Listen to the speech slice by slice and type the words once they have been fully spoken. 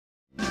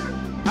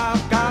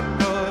I've got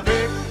the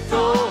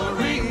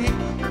victory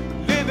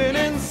living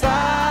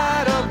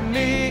inside of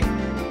me.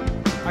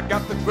 I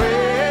got the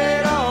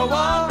greater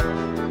one.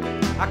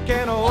 I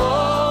can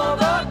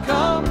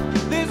overcome.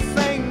 This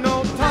ain't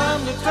no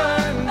time to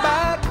turn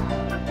back.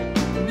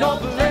 No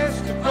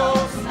place to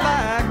go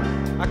slack.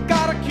 I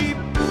gotta keep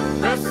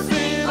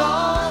pressing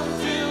on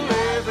till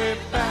every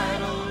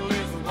battle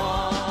is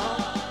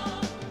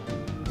won.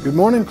 Good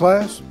morning,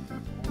 class.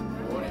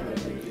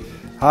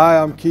 Hi,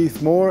 I'm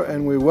Keith Moore,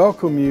 and we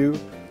welcome you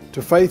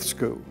to Faith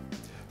School.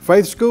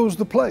 Faith School is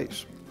the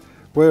place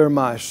where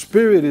my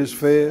spirit is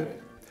fed,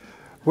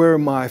 where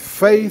my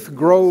faith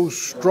grows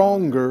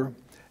stronger,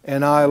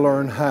 and I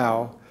learn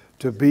how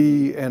to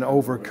be an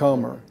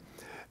overcomer.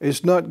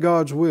 It's not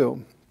God's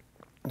will,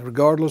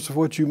 regardless of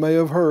what you may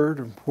have heard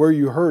or where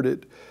you heard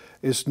it,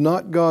 it's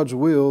not God's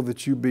will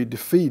that you be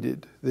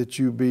defeated, that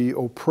you be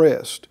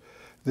oppressed,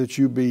 that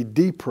you be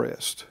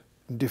depressed,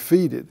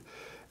 defeated.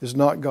 Is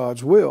not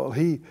God's will.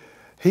 He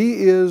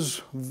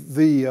is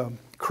the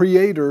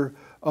creator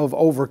of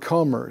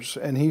overcomers,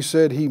 and He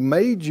said He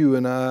made you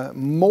and I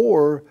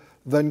more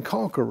than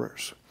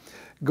conquerors.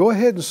 Go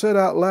ahead and say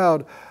out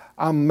loud,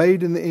 I'm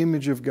made in the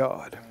image of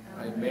God.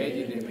 I'm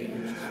made in the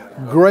image of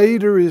God.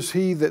 Greater is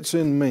He that's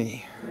in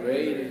me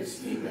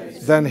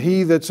Than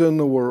he that's in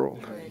the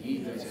world.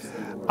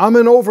 I'm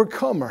an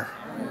overcomer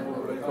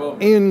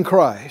in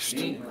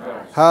Christ.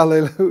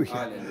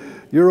 Hallelujah.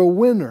 You're a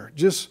winner.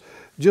 Just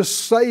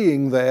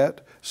saying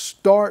that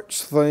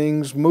starts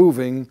things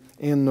moving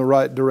in the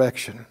right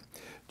direction.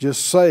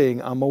 Just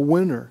saying, I'm a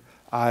winner.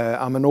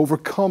 I'm an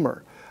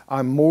overcomer.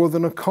 I'm more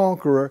than a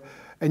conqueror.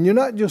 And you're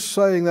not just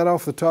saying that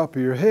off the top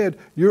of your head.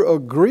 You're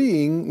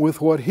agreeing with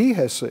what He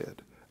has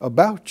said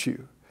about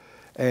you.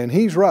 And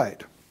He's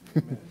right.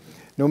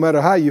 No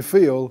matter how you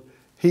feel,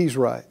 He's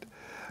right.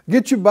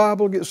 Get your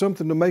Bible, get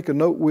something to make a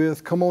note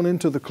with. Come on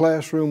into the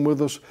classroom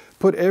with us.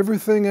 Put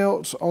everything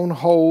else on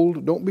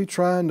hold. Don't be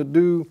trying to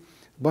do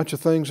a bunch of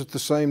things at the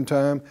same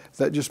time.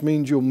 That just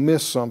means you'll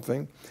miss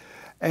something.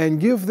 And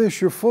give this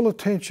your full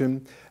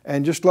attention.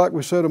 And just like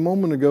we said a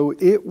moment ago,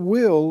 it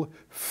will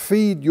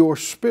feed your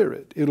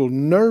spirit. It'll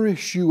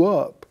nourish you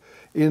up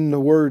in the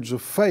words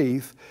of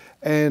faith.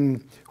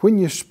 And when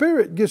your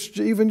spirit gets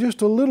even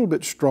just a little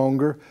bit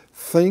stronger,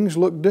 things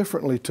look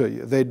differently to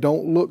you. They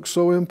don't look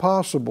so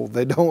impossible.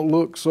 They don't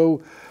look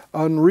so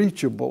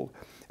unreachable.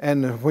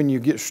 And when you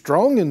get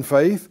strong in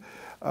faith,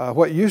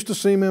 what used to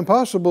seem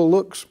impossible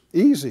looks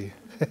easy.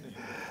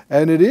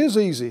 And it is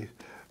easy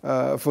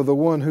for the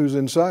one who's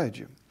inside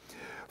you.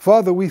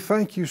 Father, we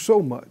thank You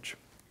so much.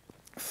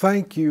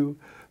 Thank You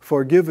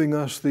for giving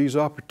us these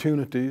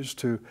opportunities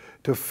to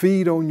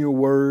feed on Your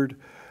Word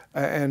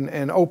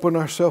and open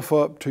ourselves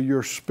up to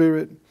Your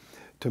Spirit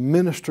to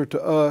minister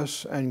to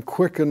us and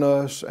quicken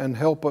us and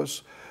help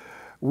us.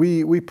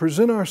 We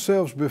present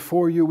ourselves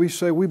before You. We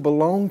say we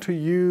belong to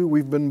You.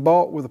 We've been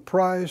bought with a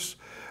price.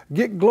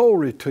 Get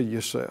glory to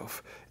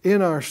Yourself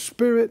in our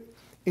spirit,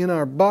 in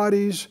our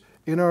bodies,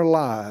 in our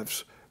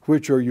lives,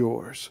 which are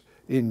Yours.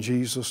 In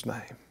Jesus'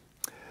 name.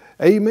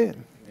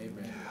 Amen.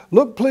 Amen.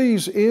 Look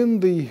please in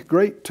the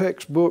great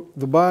textbook,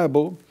 the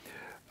Bible,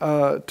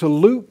 to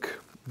Luke,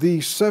 the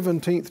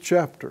 17th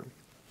chapter.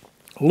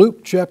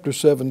 Luke chapter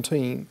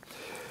 17.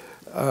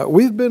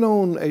 We've been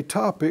on a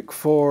topic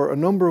for a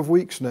number of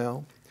weeks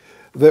now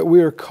that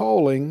we are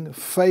calling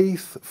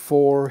faith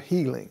for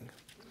healing.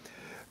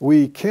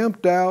 We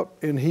camped out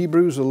in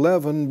Hebrews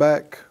 11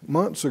 back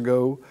months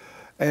ago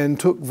and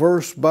took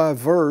verse by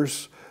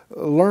verse,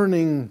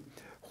 learning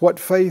what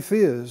faith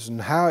is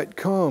and how it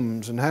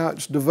comes and how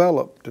it's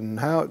developed and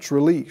how it's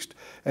released.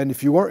 And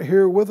if you weren't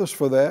here with us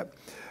for that,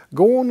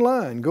 go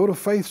online, go to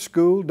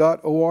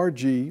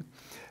faithschool.org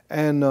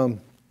and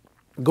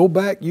go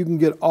back. You can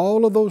get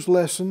all of those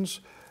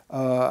lessons.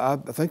 I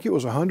think it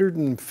was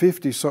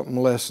 150 something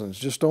lessons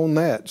just on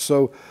that.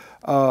 So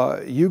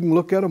you can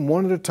look at them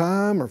one at a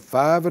time or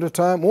 5 at a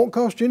time. Won't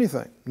cost you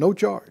anything, no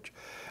charge.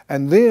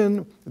 And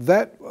then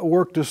that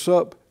worked us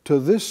up to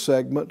this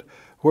segment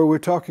where we're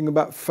talking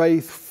about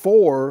faith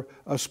for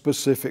a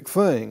specific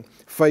thing,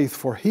 faith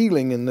for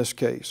healing in this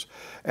case.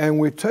 And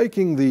we're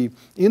taking the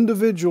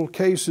individual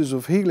cases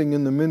of healing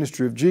in the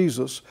ministry of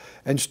Jesus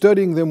and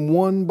studying them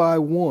one by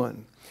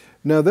one.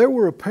 Now, there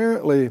were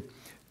apparently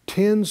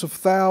tens of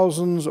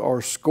thousands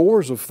or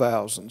scores of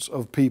thousands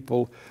of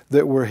people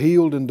that were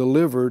healed and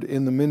delivered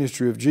in the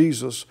ministry of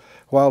Jesus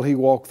while He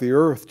walked the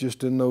earth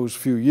just in those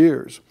few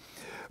years.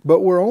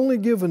 But we're only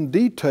given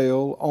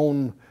detail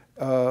on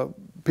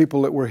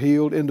people that were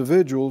healed,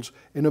 individuals,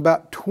 in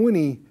about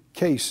 20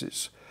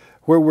 cases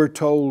where we're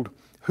told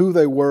who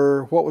they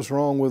were, what was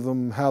wrong with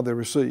them, how they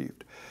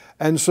received.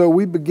 And so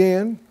we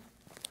began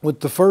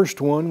with the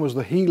first one was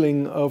the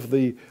healing of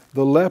the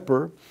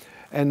leper.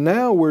 And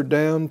now we're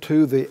down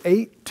to the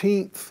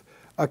 18th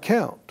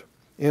account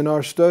in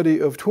our study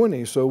of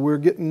 20. So we're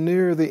getting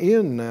near the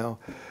end now.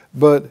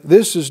 But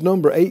this is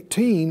number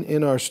 18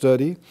 in our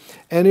study,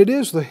 and it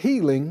is the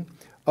healing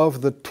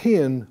of the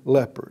 10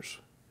 lepers.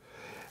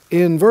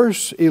 In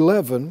verse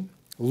 11,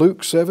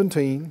 Luke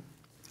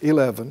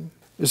 17:11,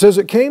 It says,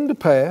 "It came to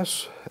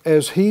pass,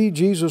 as he,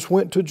 Jesus,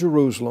 went to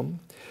Jerusalem,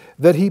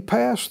 that he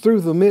passed through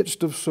the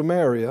midst of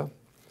Samaria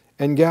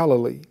and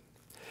Galilee.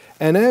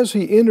 And as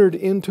he entered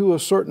into a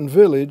certain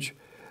village,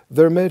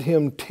 there met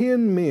him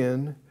 10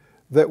 men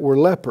that were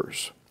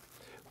lepers,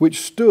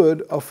 which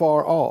stood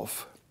afar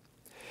off.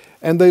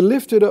 And they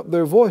lifted up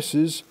their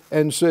voices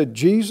and said,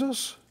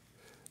 Jesus,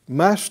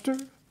 Master,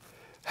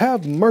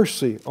 have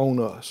mercy on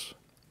us.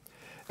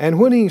 And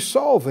when he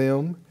saw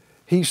them,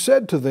 he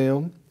said to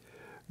them,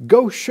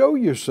 Go show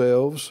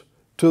yourselves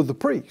to the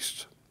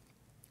priests.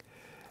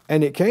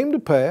 And it came to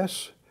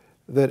pass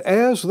that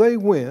as they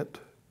went,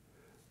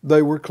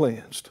 they were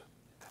cleansed.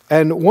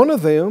 And one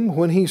of them,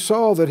 when he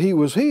saw that he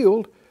was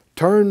healed,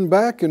 turned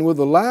back and with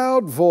a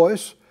loud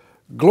voice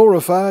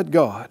glorified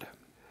God.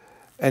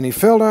 And he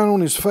fell down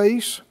on his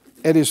face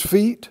at his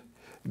feet,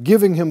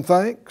 giving him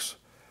thanks.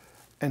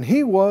 And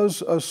he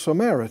was a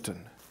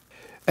Samaritan.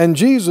 And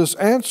Jesus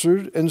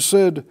answered and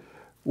said,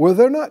 Were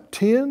there not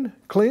 10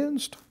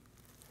 cleansed?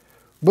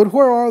 But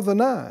where are the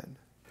 9?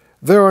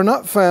 There are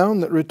not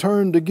found that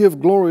returned to give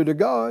glory to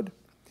God,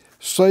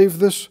 save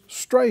this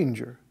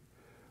stranger.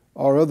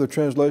 Or other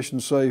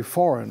translations say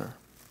foreigner.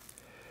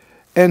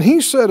 And he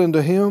said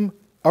unto him,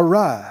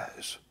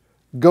 Arise,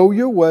 go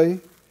your way,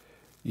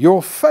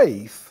 your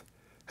faith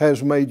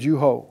has made you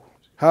whole.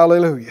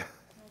 Hallelujah.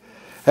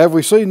 Have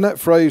we seen that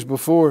phrase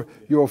before?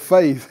 Your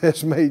faith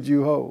has made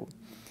you whole.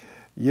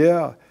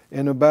 Yeah,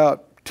 in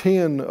about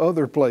 10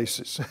 other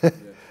places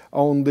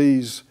on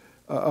these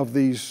of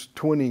these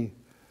 20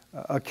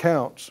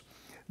 accounts.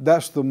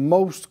 That's the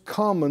most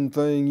common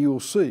thing you'll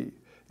see,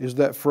 is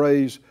that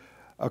phrase,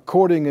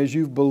 according as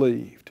you've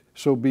believed,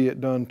 so be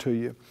it done to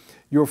you.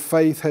 Your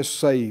faith has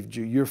saved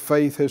you. Your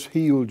faith has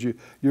healed you.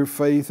 Your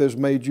faith has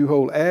made you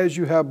whole. As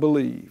you have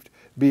believed,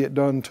 be it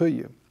done to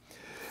you.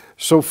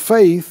 So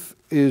faith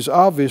is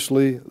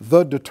obviously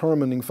the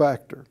determining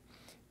factor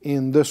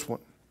in this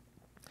one.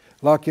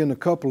 Like in a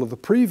couple of the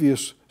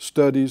previous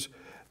studies,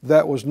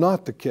 that was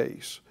not the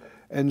case.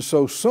 And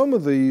so some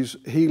of these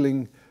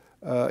healing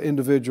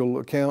individual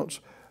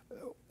accounts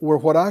were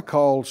what I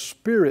call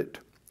spirit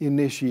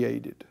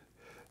initiated.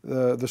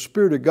 The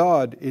Spirit of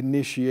God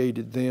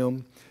initiated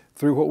them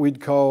through what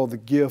we'd call the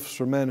gifts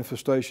or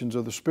manifestations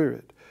of the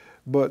Spirit.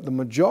 But the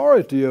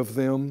majority of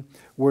them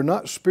were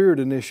not Spirit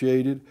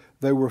initiated,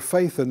 they were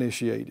faith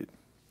initiated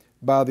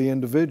by the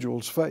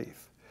individual's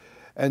faith.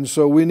 And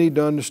so we need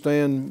to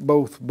understand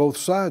both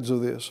sides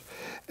of this.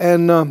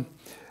 And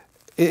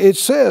it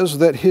says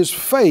that his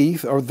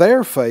faith, or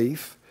their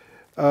faith,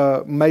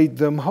 made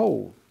them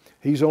whole.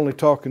 He's only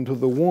talking to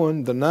the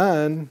one. The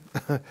 9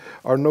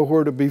 are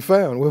nowhere to be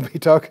found. We'll be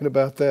talking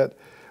about that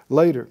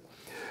later.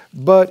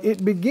 But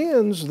it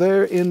begins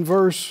there in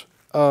verse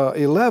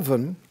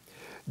 11.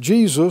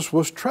 Jesus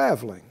was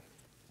traveling.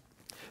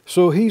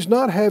 So he's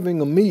not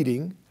having a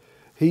meeting.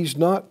 He's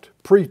not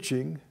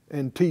preaching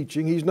and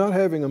teaching. He's not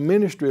having a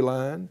ministry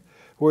line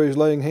where he's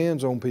laying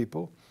hands on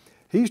people.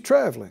 He's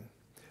traveling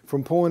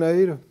from point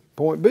A to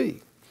point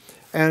B.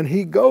 And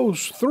he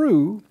goes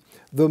through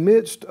the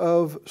midst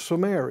of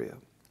Samaria.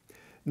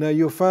 Now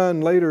you'll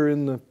find later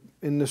in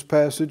this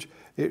passage,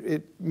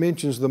 it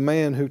mentions the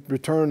man who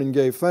returned and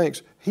gave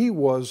thanks. He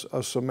was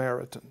a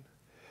Samaritan.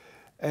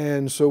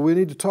 And so we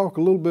need to talk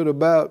a little bit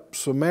about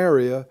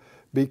Samaria,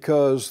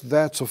 because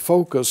that's a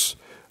focus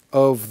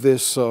of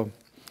this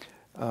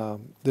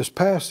this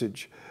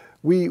passage.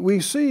 We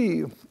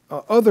see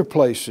other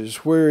places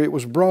where it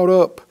was brought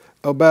up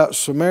about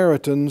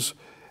Samaritans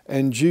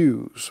and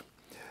Jews.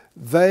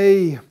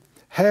 They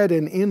had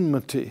an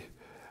enmity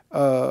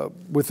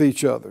with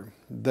each other.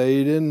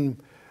 They didn't,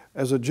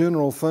 as a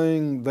general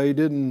thing, they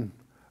didn't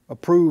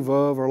approve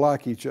of or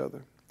like each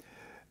other.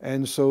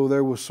 And so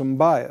there was some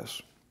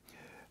bias.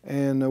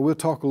 And we'll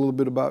talk a little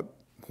bit about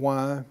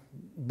why.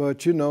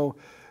 But you know,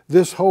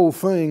 this whole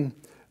thing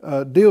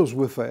deals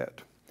with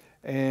that.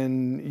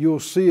 And you'll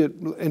see it.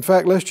 In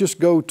fact, let's just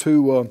go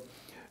to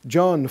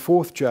John, the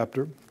 4th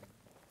chapter,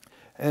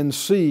 and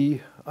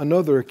see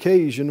another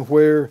occasion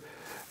where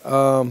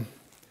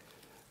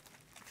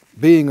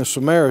being a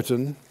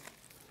Samaritan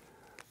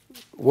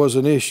was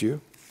an issue.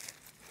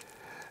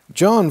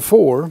 John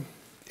 4,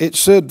 it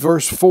said,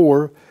 verse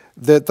 4,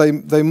 that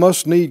they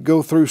must need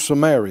go through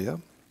Samaria.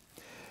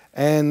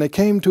 And they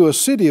came to a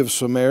city of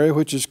Samaria,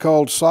 which is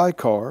called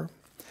Sychar.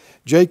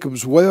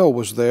 Jacob's well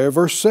was there.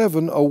 Verse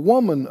 7, a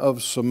woman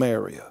of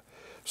Samaria.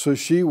 So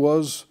she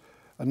was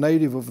a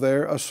native of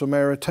there, a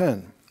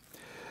Samaritan.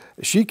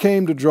 She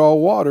came to draw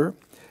water,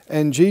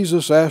 and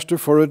Jesus asked her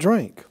for a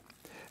drink.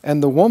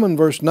 And the woman,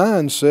 verse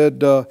 9,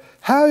 said,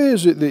 How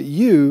is it that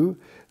you,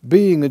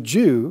 being a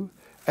Jew,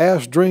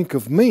 ask drink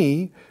of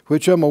me,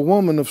 which am a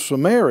woman of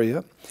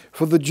Samaria?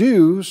 For the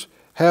Jews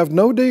have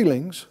no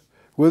dealings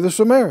with the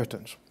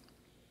Samaritans.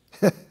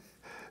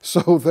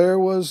 So there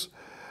was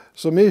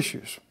some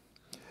issues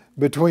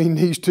between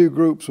these two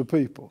groups of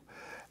people.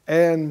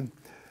 And,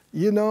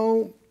 you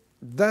know,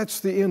 that's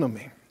the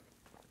enemy.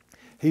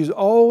 He's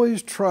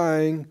always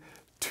trying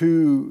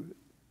to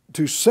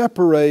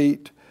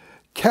separate,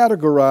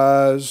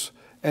 categorize,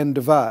 and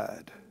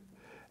divide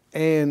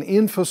and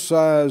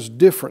emphasize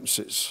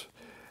differences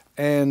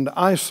and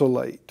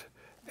isolate.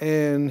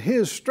 And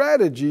his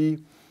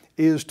strategy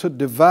is to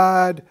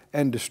divide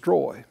and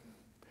destroy,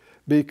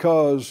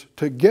 because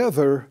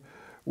together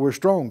we're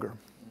stronger.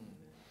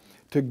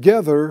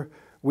 Together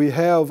we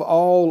have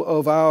all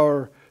of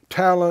our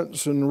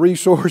talents and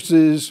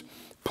resources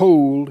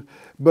pooled.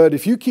 But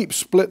if you keep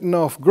splitting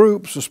off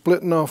groups and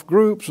splitting off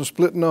groups and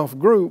splitting off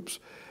groups,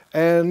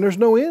 and there's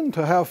no end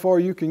to how far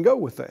you can go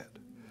with that.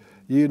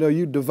 You know,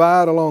 you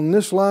divide along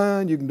this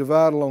line, you can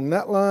divide along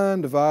that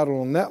line, divide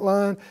along that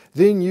line,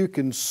 then you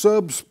can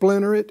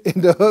sub-splinter it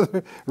into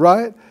other,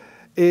 right?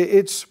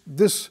 It's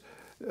this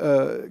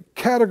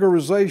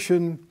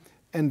categorization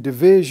and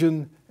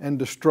division and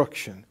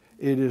destruction.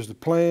 It is the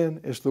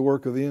plan, it's the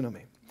work of the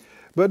enemy.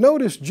 But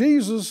notice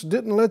Jesus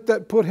didn't let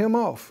that put him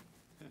off,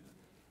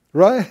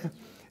 right?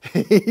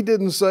 He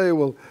didn't say,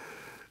 well,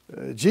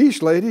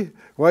 geesh, lady,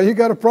 why you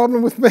got a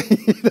problem with me?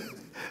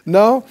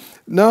 No,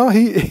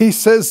 he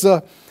says,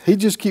 he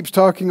just keeps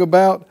talking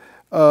about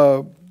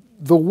the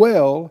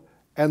well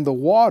and the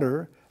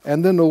water,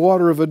 and then the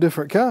water of a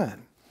different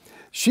kind.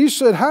 She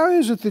said, how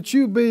is it that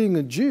you, being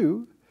a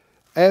Jew,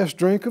 ask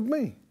drink of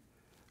me,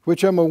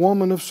 which am a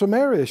woman of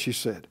Samaria, she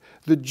said.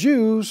 The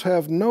Jews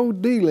have no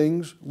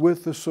dealings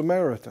with the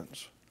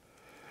Samaritans.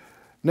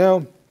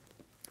 Now,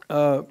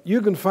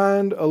 you can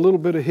find a little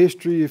bit of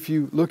history if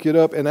you look it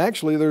up, and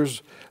actually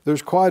there's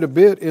quite a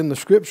bit in the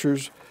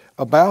Scriptures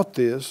about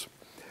this.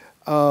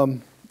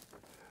 Long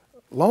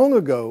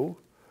ago,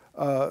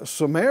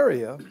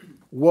 Samaria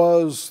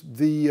was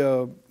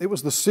it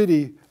was the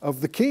city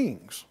of the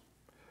kings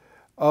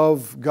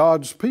of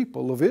God's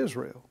people of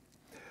Israel.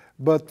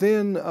 But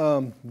then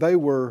they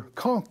were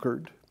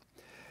conquered,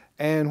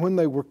 and when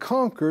they were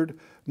conquered,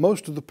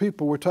 most of the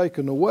people were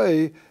taken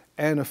away,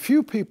 and a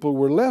few people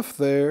were left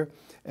there,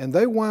 and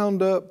they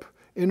wound up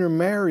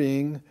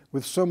intermarrying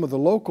with some of the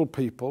local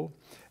people.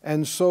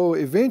 And so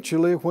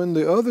eventually, when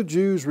the other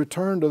Jews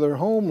returned to their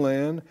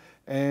homeland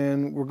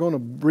and were going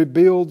to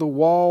rebuild the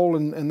wall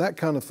and that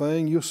kind of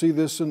thing, you'll see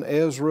this in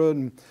Ezra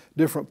and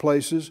different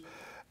places,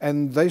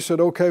 and they said,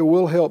 okay,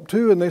 we'll help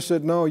too. And they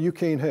said, no, you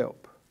can't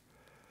help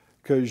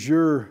because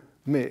you're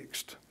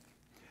mixed.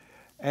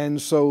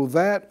 And so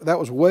that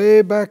was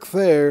way back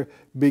there,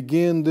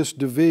 began this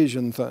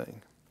division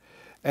thing.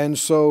 And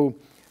so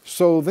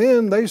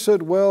then they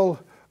said, well,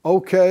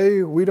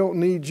 okay, we don't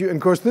need you. And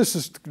of course, this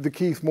is the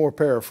Keith Moore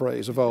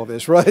paraphrase of all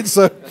this, right?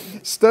 So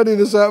study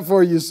this out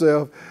for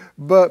yourself.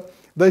 But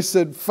they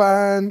said,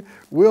 fine,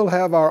 we'll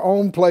have our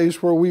own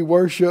place where we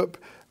worship.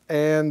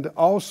 And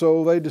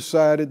also they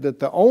decided that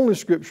the only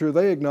scripture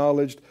they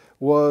acknowledged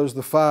was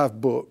the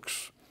 5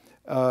 books,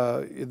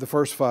 the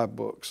first 5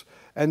 books.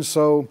 And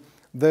so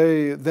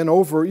they then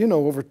over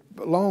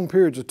long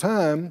periods of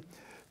time,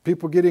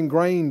 people get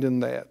ingrained in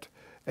that.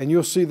 And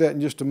you'll see that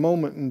in just a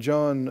moment in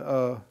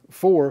John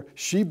 4.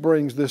 She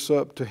brings this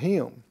up to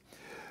him.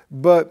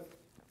 But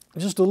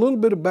just a little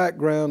bit of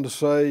background to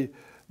say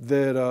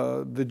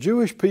that the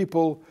Jewish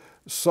people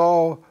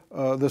saw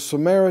the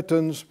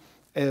Samaritans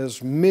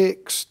as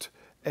mixed,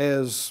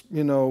 as,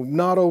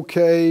 not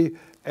okay.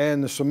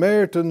 And the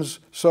Samaritans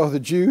saw the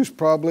Jews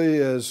probably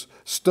as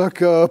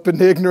stuck up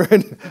and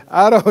ignorant.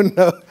 I don't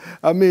know.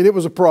 I mean, it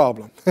was a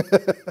problem.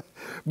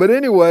 But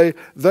anyway,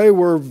 they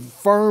were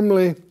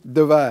firmly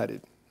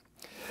divided.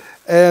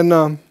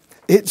 And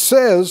it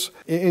says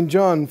in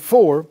John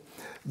 4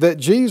 that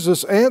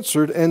Jesus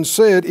answered and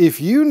said,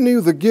 if you knew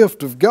the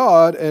gift of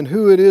God and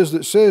who it is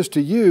that says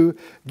to you,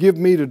 give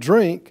me to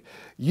drink,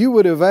 you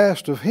would have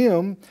asked of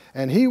him,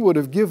 and he would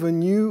have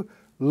given you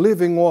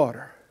living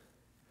water.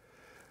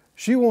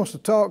 She wants to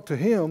talk to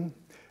him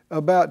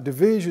about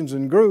divisions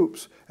and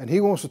groups, and he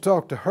wants to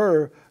talk to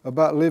her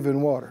about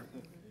living water.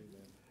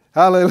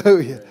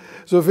 Hallelujah.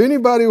 So if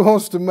anybody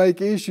wants to make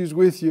issues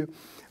with you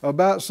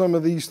about some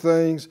of these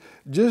things,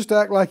 just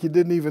act like you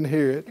didn't even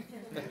hear it.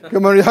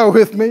 Come on, y'all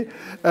with me?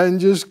 And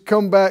just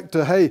come back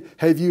to, hey,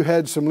 have you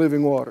had some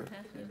living water?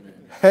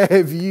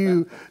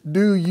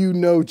 Do you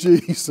know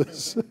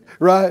Jesus?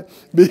 Right?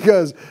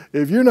 Because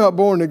if you're not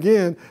born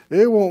again,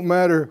 it won't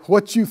matter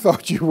what you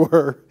thought you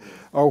were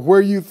or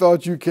where you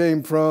thought you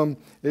came from.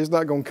 It's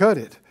not going to cut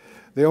it.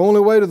 The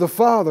only way to the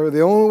Father,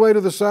 the only way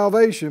to the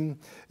salvation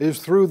is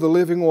through the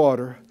living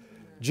water,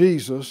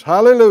 Jesus.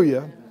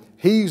 Hallelujah.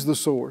 He's the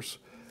source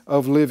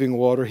of living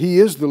water. He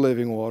is the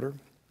living water.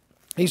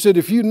 He said,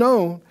 if you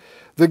know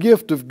the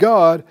gift of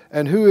God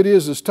and who it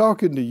is that's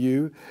talking to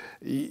you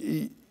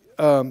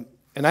and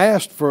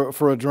asked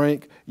for a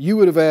drink, you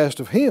would have asked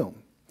of him,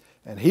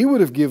 and he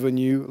would have given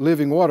you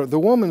living water. The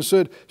woman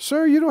said,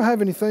 sir, you don't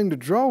have anything to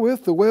draw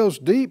with. The well's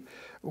deep.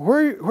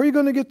 Where are you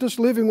going to get this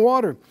living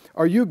water?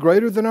 Are you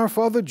greater than our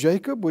father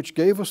Jacob, which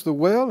gave us the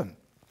well and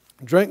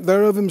drank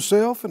thereof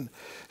himself and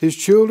his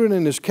children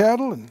and his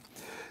cattle? And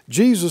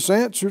Jesus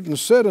answered and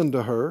said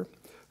unto her,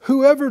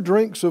 whoever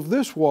drinks of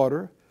this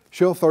water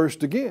shall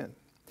thirst again.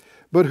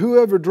 But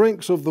whoever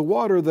drinks of the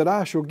water that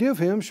I shall give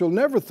him shall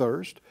never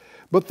thirst,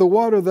 but the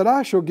water that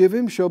I shall give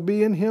him shall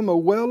be in him a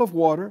well of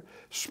water,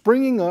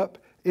 springing up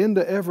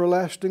into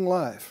everlasting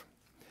life.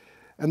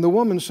 And the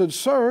woman said,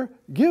 Sir,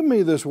 give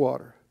me this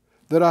water,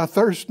 that I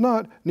thirst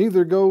not,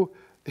 neither go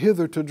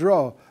hither to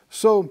draw.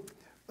 So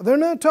they're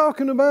not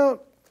talking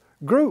about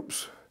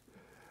groups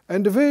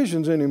and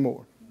divisions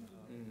anymore.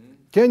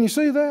 Can you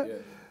see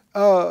that?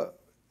 Yes.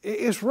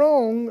 It's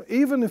wrong,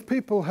 even if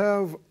people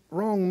have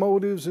wrong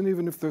motives and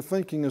even if their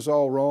thinking is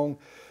all wrong,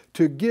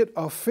 to get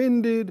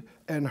offended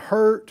and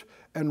hurt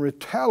and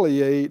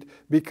retaliate,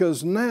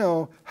 because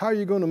now how are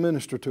you going to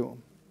minister to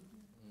them?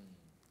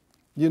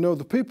 You know,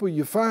 the people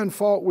you find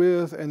fault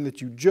with and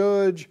that you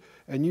judge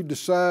and you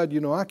decide,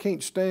 you know, I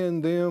can't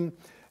stand them,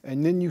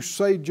 and then you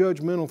say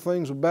judgmental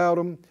things about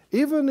them,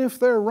 even if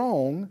they're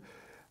wrong,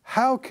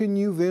 how can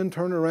you then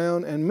turn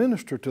around and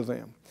minister to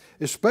them?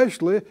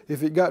 Especially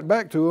if it got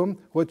back to them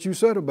what you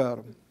said about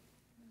them.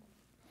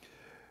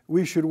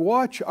 We should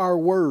watch our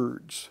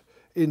words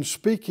in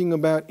speaking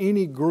about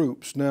any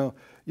groups. Now,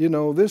 you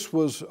know, this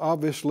was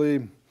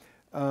obviously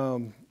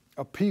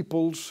a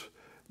people's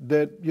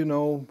that, you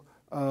know,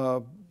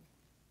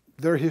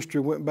 their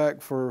history went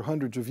back for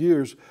hundreds of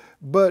years,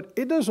 but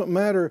it doesn't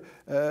matter.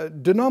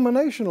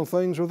 Denominational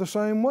things are the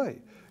same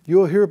way.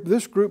 You'll hear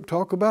this group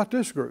talk about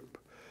this group,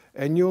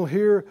 and you'll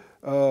hear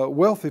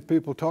wealthy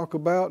people talk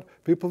about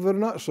people that are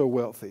not so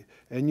wealthy,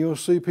 and you'll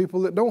see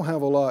people that don't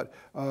have a lot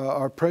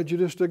are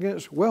prejudiced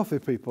against wealthy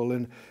people,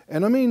 and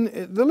I mean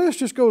the list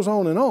just goes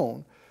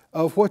on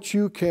of what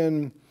you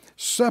can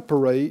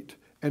separate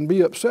and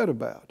be upset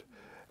about.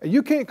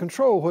 You can't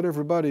control what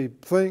everybody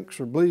thinks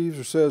or believes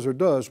or says or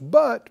does,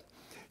 but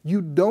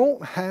you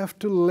don't have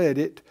to let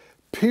it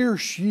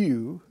pierce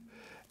you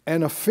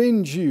and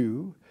offend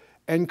you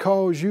and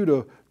cause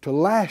you to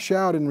lash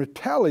out and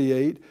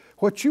retaliate.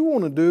 What you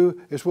want to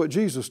do is what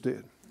Jesus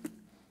did.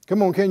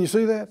 Come on, can you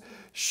see that?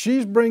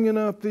 She's bringing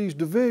up these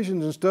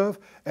divisions and stuff,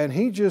 and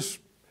he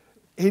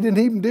didn't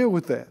even deal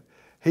with that.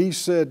 He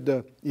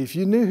said, if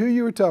you knew who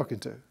you were talking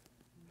to,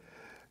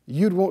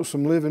 you'd want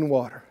some living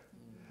water.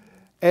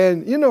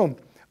 And you know,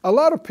 a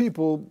lot of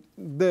people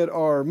that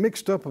are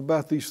mixed up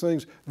about these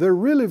things, they're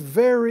really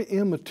very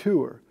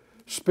immature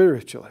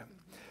spiritually.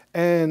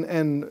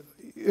 And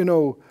you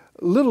know,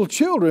 little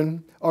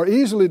children are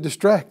easily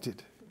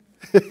distracted.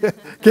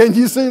 Can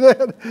you see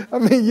that? I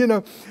mean, you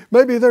know,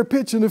 maybe they're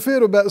pitching a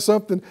fit about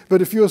something,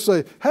 but if you'll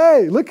say,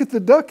 hey, look at the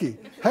ducky.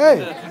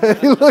 Hey,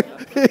 look.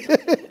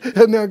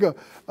 And they'll go,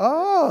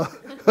 oh.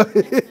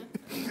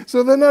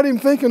 So they're not even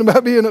thinking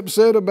about being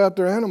upset about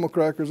their animal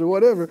crackers or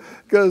whatever,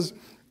 because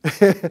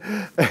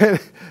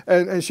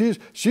and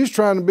she's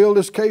trying to build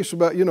this case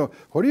about, you know,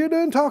 what are you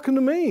doing talking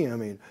to me? I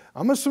mean,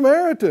 I'm a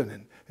Samaritan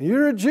and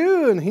you're a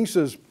Jew. And he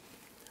says,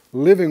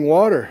 living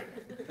water.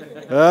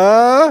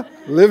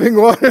 Living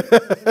water.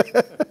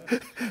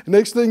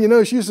 Next thing you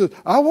know, she says,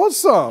 I want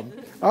some.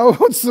 I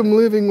want some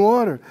living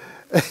water.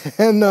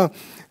 And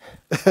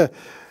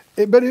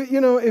but you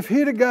know, if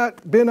he'd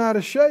have been out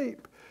of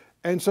shape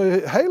and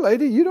say, hey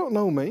lady, you don't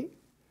know me,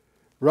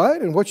 right?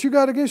 And what you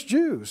got against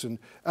Jews? And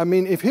I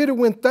mean, if he'd have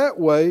went that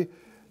way,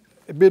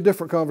 it'd be a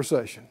different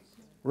conversation,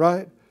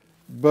 right?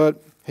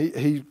 But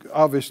he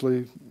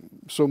obviously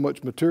so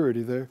much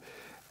maturity there.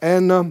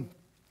 And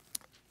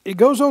it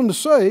goes on to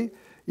say,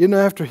 you know,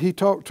 after he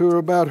talked to her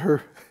about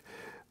her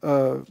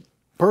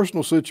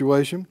personal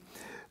situation,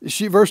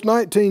 verse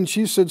 19,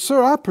 she said,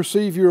 Sir, I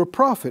perceive you're a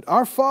prophet.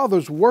 Our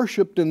fathers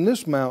worshipped in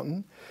this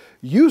mountain.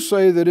 You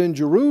say that in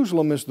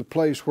Jerusalem is the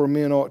place where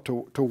men ought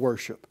to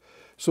worship.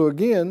 So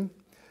again,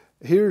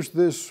 here's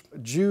this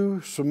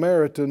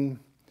Jew-Samaritan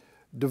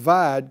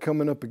divide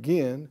coming up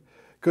again,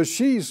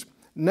 because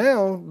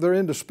now they're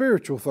into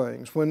spiritual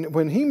things.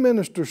 When he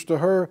ministers to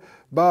her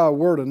by a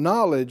word of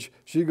knowledge,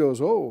 she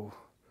goes, oh,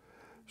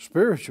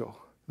 spiritual.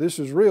 This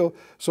is real.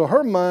 So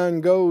her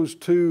mind goes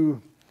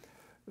to,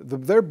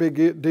 their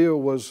big deal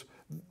was,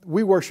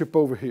 we worship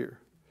over here.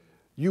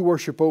 You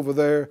worship over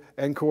there.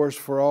 And of course,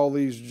 for all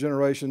these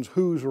generations,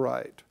 who's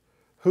right?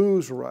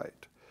 Who's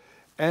right?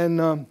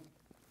 And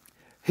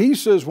he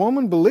says,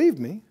 woman, believe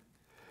me,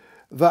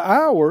 the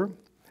hour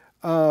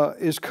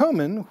is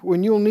coming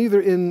when you'll neither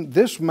in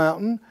this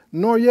mountain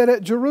nor yet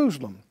at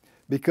Jerusalem,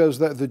 because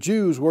the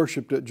Jews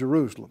worshipped at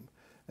Jerusalem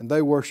and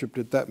they worshipped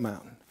at that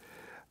mountain.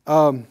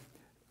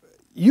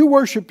 You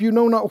worship you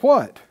know not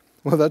what.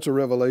 Well, that's a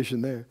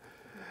revelation there.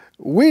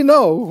 We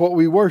know what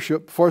we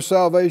worship, for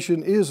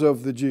salvation is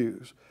of the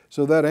Jews.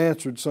 So that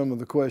answered some of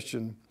the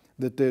question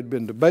that they'd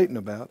been debating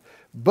about.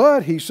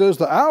 But he says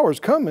the hour's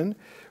coming,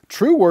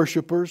 true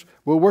worshipers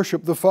will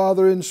worship the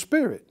Father in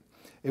spirit.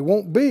 It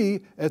won't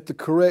be at the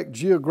correct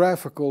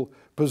geographical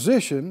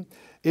position.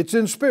 It's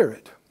in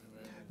spirit.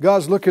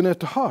 God's looking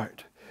at the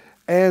heart.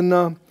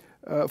 And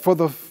for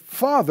the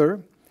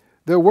Father,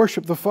 they'll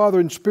worship the Father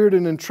in spirit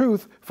and in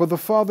truth, for the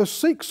Father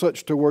seeks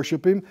such to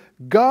worship Him.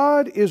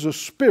 God is a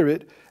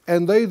spirit,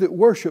 and they that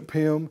worship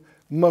Him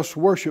must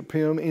worship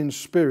Him in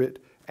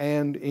spirit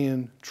and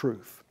in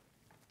truth.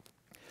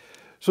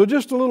 So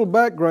just a little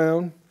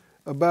background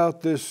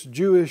about this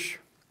Jewish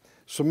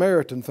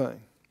Samaritan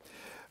thing.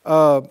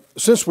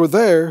 Since we're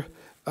there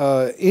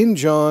in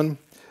John,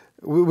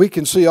 we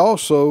can see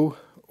also,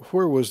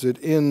 where was it?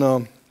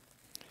 In,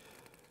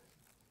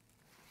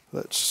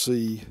 let's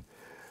see.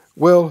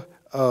 Well,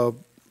 I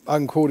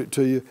can quote it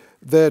to you,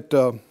 that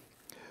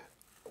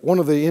one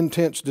of the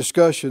intense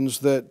discussions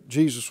that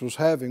Jesus was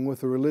having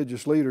with the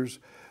religious leaders,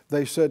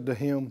 they said to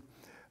him,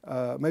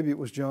 maybe it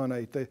was John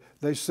 8,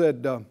 they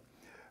said,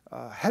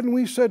 hadn't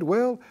we said,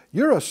 well,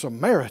 you're a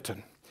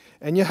Samaritan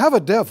and you have a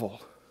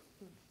devil.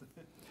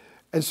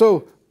 And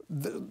so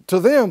to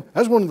them,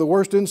 that's one of the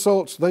worst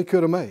insults they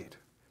could have made,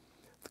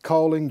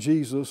 calling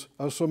Jesus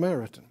a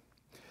Samaritan.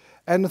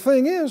 And the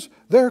thing is,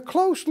 they're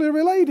closely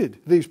related,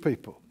 these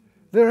people.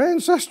 Their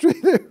ancestry,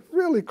 they're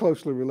really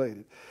closely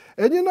related.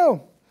 And you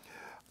know,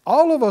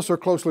 all of us are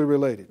closely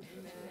related.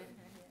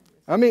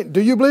 I mean,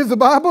 do you believe the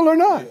Bible or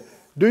not?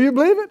 Do you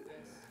believe it?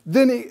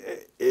 Then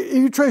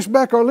you trace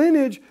back our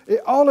lineage,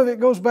 all of it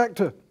goes back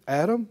to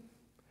Adam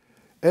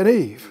and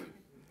Eve.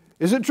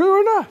 Is it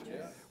true or not?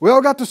 We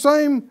all got the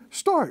same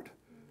start,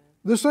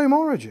 the same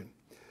origin.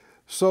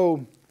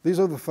 So these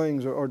other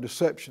things are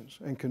deceptions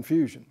and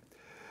confusion.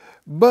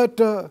 But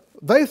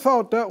they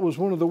thought that was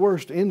one of the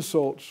worst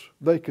insults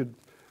they could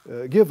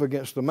give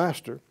against the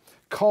Master,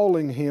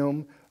 calling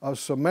him a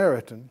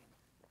Samaritan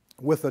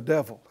with a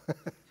devil.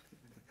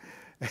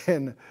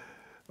 And,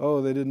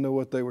 oh, they didn't know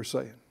what they were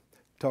saying,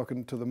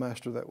 talking to the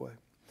Master that way.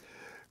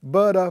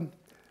 But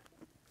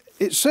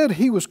it said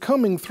he was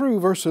coming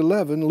through, verse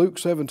 11, Luke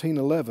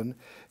 17:11,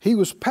 he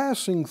was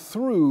passing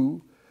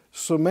through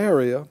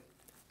Samaria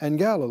and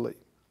Galilee.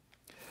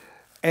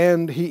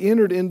 And he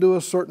entered into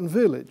a certain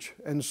village.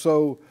 And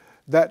so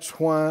that's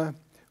why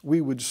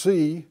we would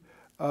see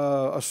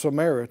a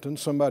Samaritan,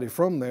 somebody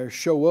from there,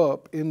 show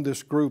up in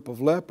this group of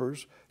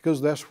lepers,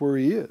 because that's where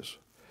he is.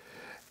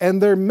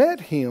 And there met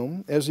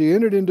him, as he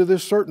entered into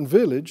this certain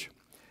village,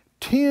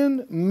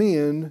 10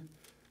 men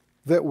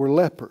that were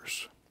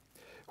lepers,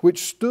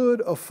 which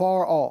stood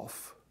afar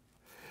off.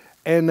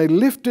 And they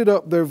lifted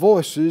up their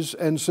voices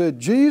and said,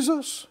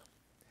 Jesus,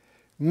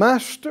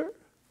 Master,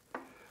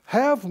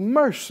 have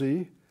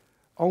mercy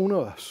on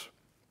us.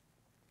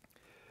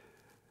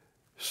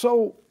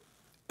 So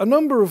a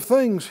number of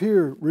things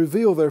here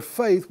reveal their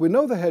faith. We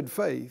know they had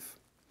faith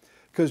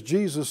because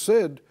Jesus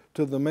said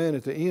to the man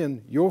at the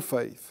end, your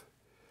faith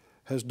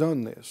has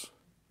done this.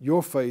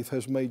 Your faith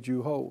has made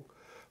you whole.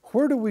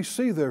 Where do we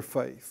see their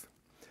faith?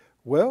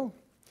 Well,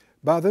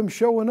 by them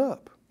showing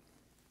up,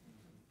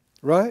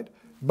 right?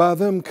 By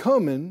them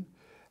coming,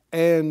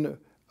 and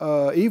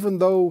even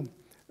though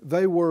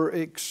they were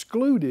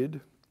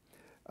excluded,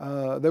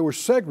 they were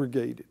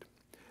segregated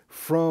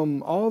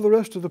from all the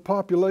rest of the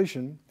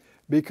population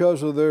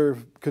because of their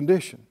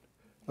condition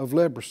of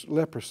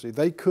leprosy.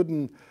 They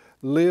couldn't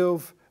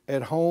live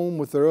at home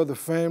with their other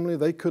family.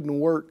 They couldn't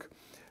work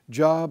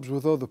jobs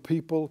with other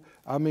people.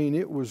 I mean,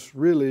 it was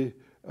really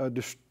a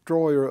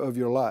destroyer of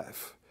your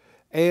life.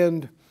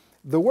 And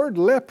the word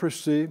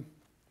leprosy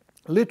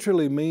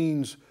literally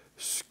means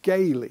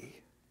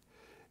scaly,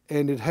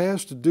 and it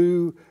has to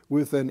do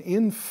with an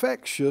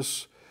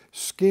infectious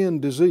skin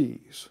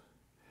disease.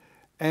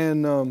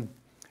 And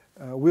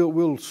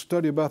we'll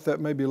study about that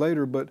maybe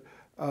later, but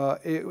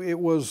it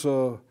was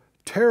a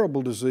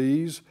terrible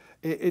disease.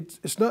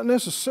 It's not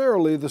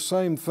necessarily the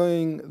same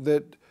thing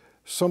that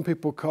some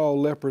people call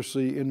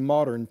leprosy in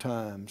modern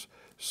times.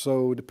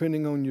 So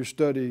depending on your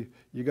study,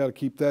 you got to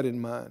keep that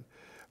in mind.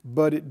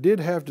 But it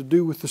did have to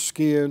do with the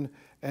skin,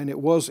 and it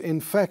was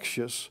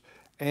infectious,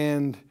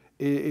 and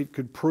it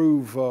could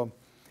prove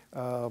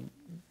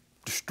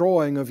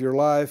destroying of your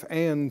life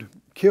and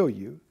kill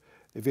you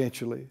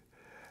eventually,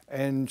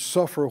 and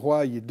suffer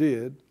while you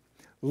did,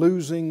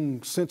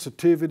 losing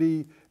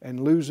sensitivity and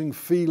losing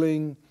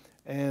feeling.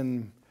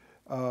 And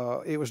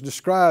it was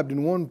described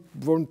in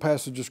one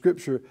passage of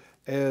Scripture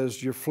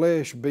as your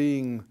flesh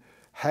being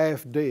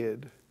half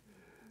dead.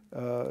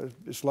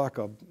 It's like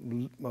a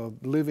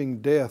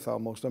living death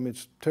almost. I mean,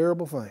 it's a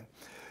terrible thing.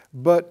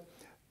 But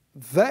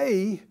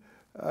they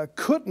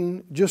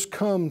couldn't just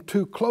come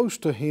too close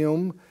to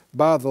him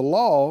by the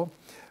law,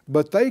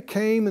 but they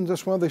came, and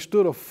that's why they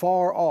stood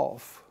afar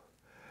off.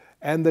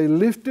 And they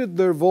lifted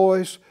their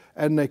voice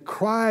and they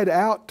cried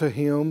out to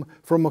him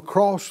from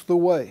across the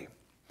way.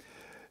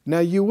 Now,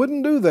 you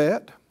wouldn't do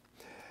that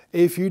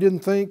if you didn't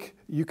think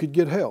you could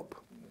get help.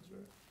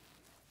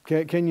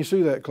 Can you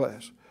see that,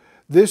 class?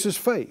 This is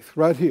faith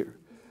right here.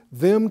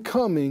 Them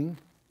coming,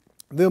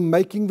 them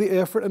making the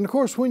effort. And of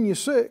course, when you're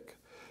sick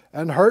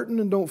and hurting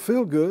and don't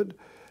feel good,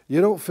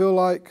 you don't feel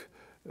like,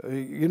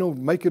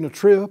 making a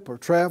trip or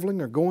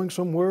traveling or going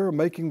somewhere or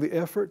making the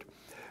effort.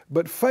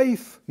 But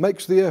faith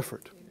makes the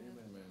effort.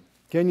 Amen.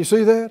 Can you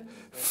see that?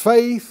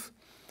 Faith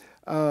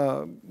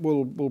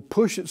will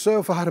push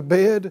itself out of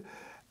bed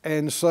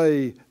and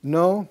say,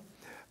 no,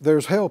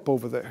 there's help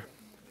over there.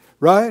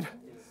 Right? Yes.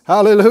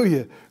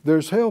 Hallelujah.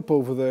 There's help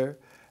over there.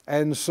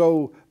 And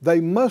so they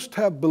must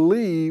have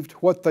believed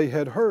what they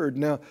had heard.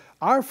 Now,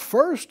 our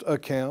first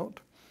account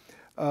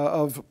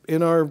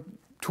in our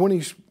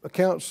 20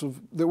 accounts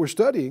that we're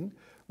studying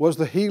was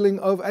the healing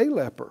of a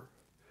leper.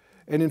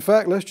 And in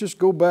fact, let's just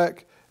go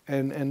back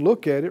and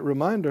look at it,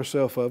 remind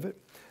ourselves of it.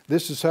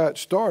 This is how it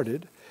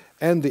started.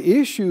 And the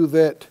issue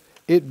that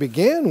it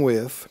began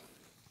with,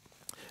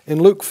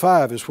 in Luke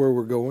 5 is where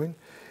we're going,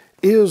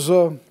 is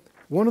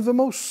one of the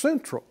most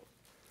central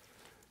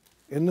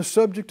in the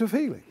subject of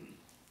healing.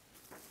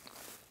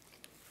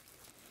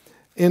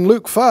 In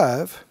Luke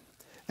 5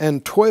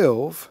 and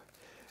 12,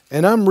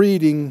 and I'm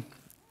reading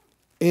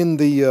in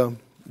the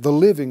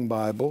Living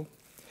Bible,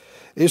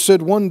 it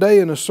said, one day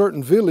in a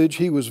certain village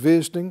he was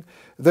visiting,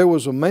 there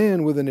was a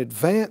man with an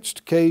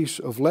advanced case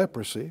of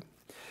leprosy.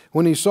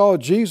 When he saw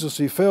Jesus,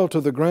 he fell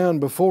to the ground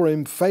before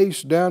him,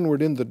 face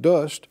downward in the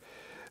dust,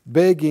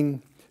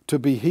 begging to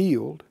be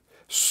healed.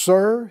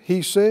 Sir,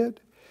 he said,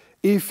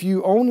 if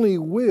you only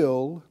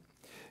will,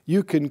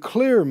 you can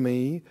clear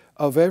me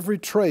of every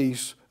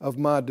trace of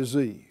my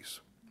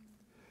disease.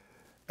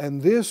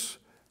 And this,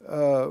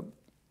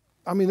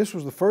 this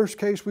was the first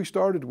case we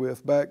started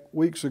with back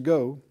weeks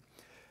ago.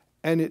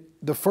 And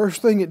the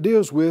first thing it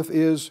deals with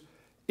is,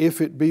 if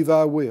it be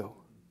thy will.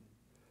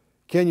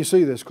 Can you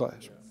see this,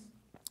 class?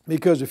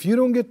 Because if you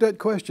don't get that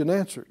question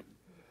answered,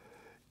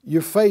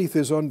 your faith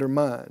is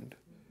undermined.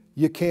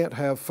 You can't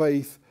have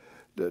faith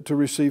to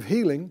receive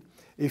healing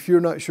if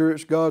you're not sure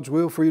it's God's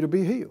will for you to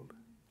be healed.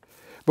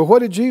 But what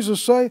did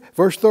Jesus say?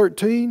 Verse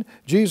 13,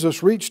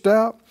 Jesus reached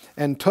out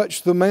and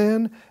touched the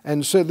man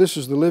and said, this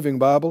is the Living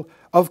Bible,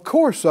 of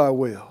course I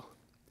will.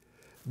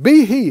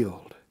 Be healed.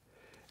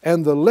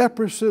 And the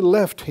leprosy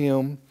left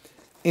him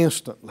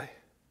instantly.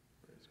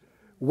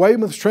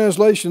 Weymouth's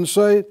translation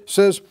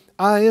says,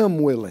 I am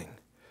willing.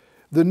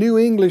 The New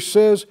English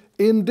says,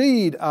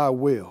 indeed I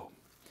will.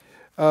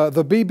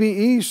 The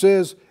BBE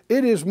says,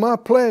 it is my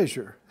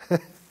pleasure.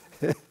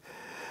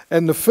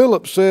 And the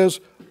Phillips says,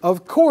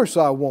 of course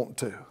I want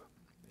to.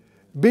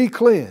 Be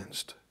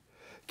cleansed.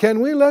 Can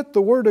we let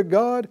the Word of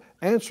God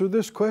answer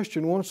this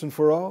question once and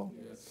for all?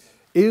 Yes.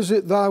 Is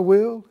it thy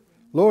will?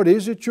 Lord,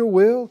 is it your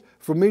will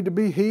for me to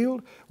be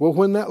healed? Well,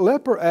 when that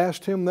leper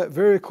asked him that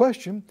very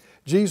question,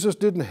 Jesus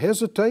didn't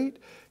hesitate.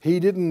 He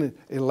didn't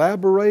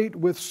elaborate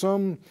with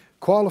some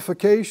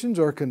qualifications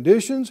or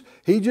conditions.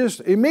 He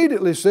just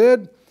immediately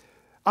said,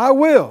 I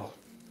will.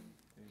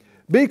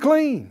 Be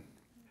clean.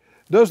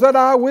 Does that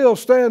I will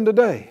stand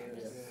today?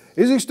 Yes.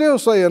 Is he still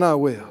saying I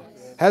will?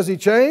 Yes. Has he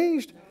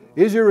changed?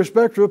 Is he a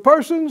respecter of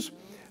persons?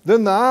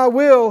 Then the I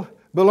will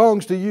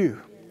belongs to you.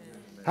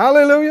 Yes.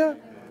 Hallelujah.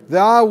 The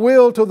I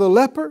will to the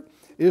leper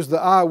is the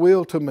I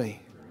will to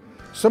me.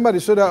 Somebody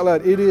said out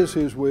loud, it is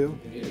His will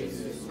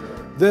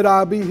that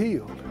I be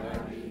healed.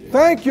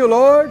 Thank you,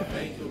 Lord.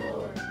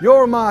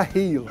 You're my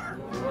healer.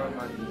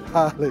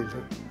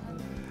 Hallelujah.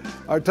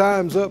 Our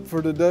time's up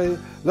for today.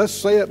 Let's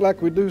say it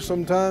like we do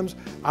sometimes.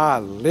 I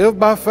live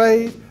by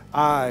faith.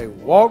 I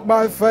walk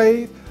by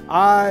faith.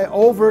 I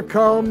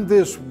overcome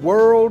this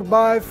world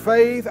by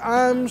faith.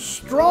 I'm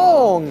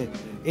strong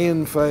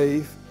in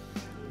faith,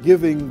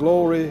 giving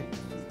glory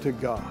to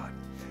God.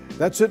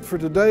 That's it for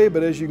today,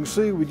 but as you can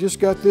see, we just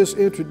got this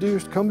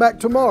introduced. Come back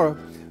tomorrow.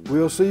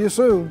 We'll see you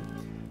soon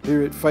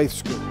here at Faith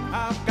School.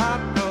 I've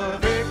got the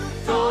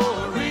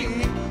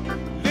victory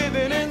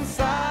living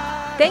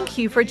inside. Thank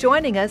you for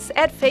joining us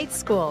at Faith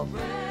School.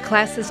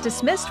 Class is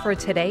dismissed for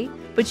today,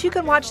 but you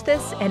can watch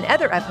this and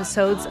other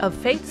episodes of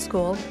Faith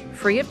School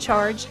free of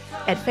charge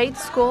at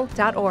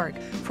faithschool.org.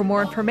 For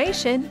more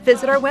information,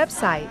 visit our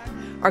website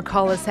or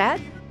call us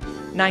at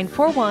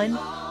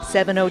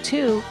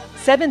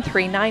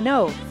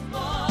 941-702-7390.